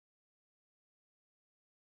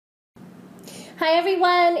Hi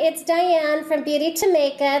everyone, it's Diane from Beauty to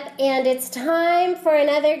Makeup, and it's time for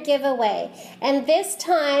another giveaway. And this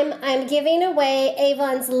time I'm giving away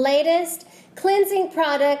Avon's latest cleansing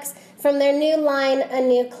products from their new line,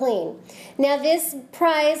 Anew Clean. Now this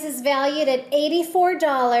prize is valued at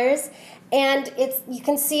 $84, and you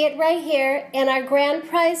can see it right here, and our grand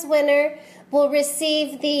prize winner will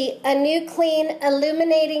receive the Anew Clean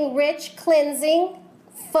Illuminating Rich Cleansing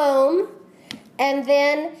Foam, and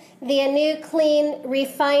then the Anew Clean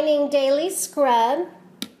Refining Daily Scrub,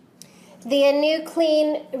 the Anew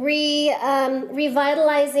Clean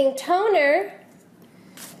Revitalizing Toner,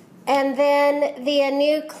 and then the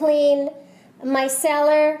Anew Clean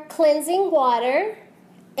Micellar Cleansing Water,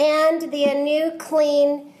 and the Anew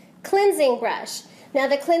Clean Cleansing Brush. Now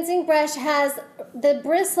the cleansing brush the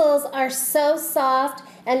bristles are so soft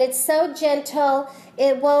and it's so gentle,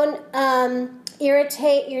 it won't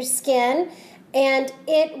irritate your skin, and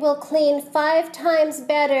it will clean 5 times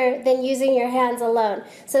better than using your hands alone.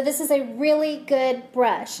 So this is a really good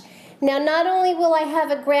brush. Now not only will I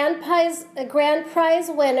have a grand prize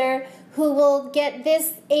winner who will get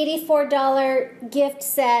this $84 gift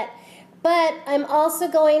set, but I'm also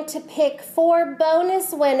going to pick 4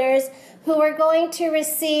 bonus winners who are going to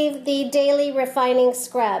receive the Daily Refining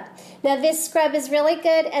Scrub. Now this scrub is really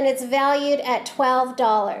good and it's valued at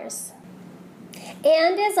 $12.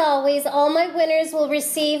 And as always, all my winners will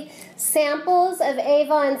receive samples of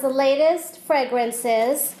Avon's latest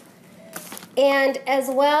fragrances, and as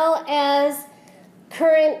well as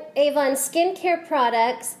current Avon skincare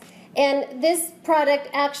products. And this product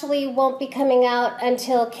actually won't be coming out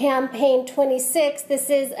until campaign 26. This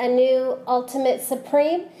is Anew Ultimate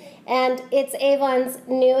Supreme, and it's Avon's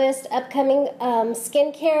newest upcoming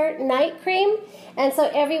skincare night cream. And so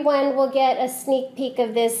everyone will get a sneak peek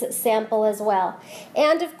of this sample as well.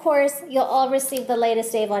 And of course, you'll all receive the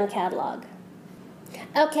latest Avon catalog.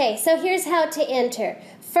 Okay, so here's how to enter.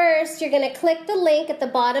 First, you're going to click the link at the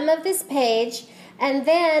bottom of this page, and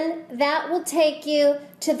then that will take you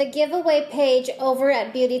to the giveaway page over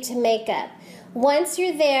at Beauty to Makeup. Once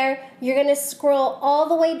you're there, you're going to scroll all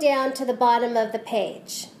the way down to the bottom of the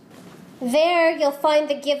page. There, you'll find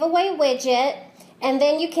the giveaway widget, and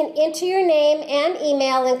then you can enter your name and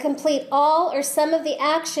email and complete all or some of the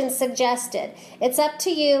actions suggested. It's up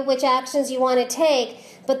to you which actions you want to take,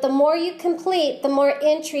 but the more you complete, the more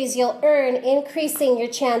entries you'll earn, increasing your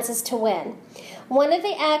chances to win. One of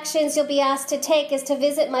the actions you'll be asked to take is to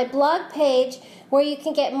visit my blog page, where you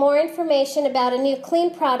can get more information about Anew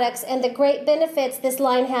Clean products and the great benefits this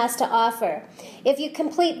line has to offer. If you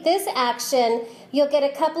complete this action, you'll get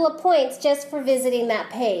a couple of points just for visiting that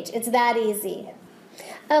page. It's that easy.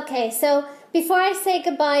 Okay, so before I say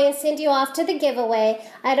goodbye and send you off to the giveaway,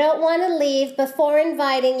 I don't want to leave before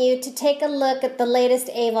inviting you to take a look at the latest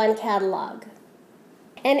Avon catalog.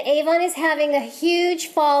 And Avon is having a huge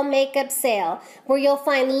fall makeup sale where you'll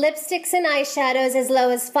find lipsticks and eyeshadows as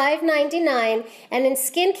low as $5.99, and in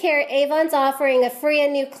skincare, Avon's offering a free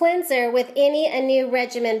Anew Cleanser with any Anew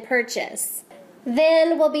regimen purchase.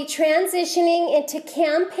 Then we'll be transitioning into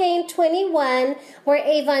campaign 21, where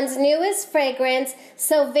Avon's newest fragrance,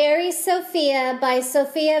 So Very Sophia by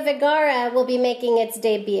Sofia Vergara, will be making its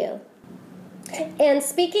debut. And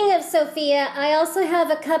speaking of Sophia, I also have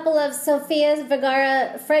a couple of Sofia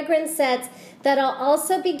Vergara fragrance sets that I'll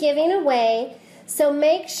also be giving away. So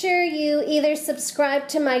make sure you either subscribe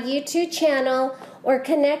to my YouTube channel or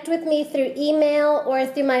connect with me through email or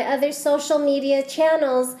through my other social media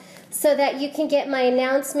channels so that you can get my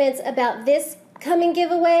announcements about this coming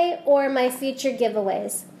giveaway or my future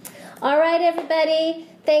giveaways. All right, everybody,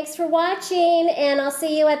 thanks for watching, and I'll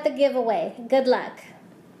see you at the giveaway. Good luck.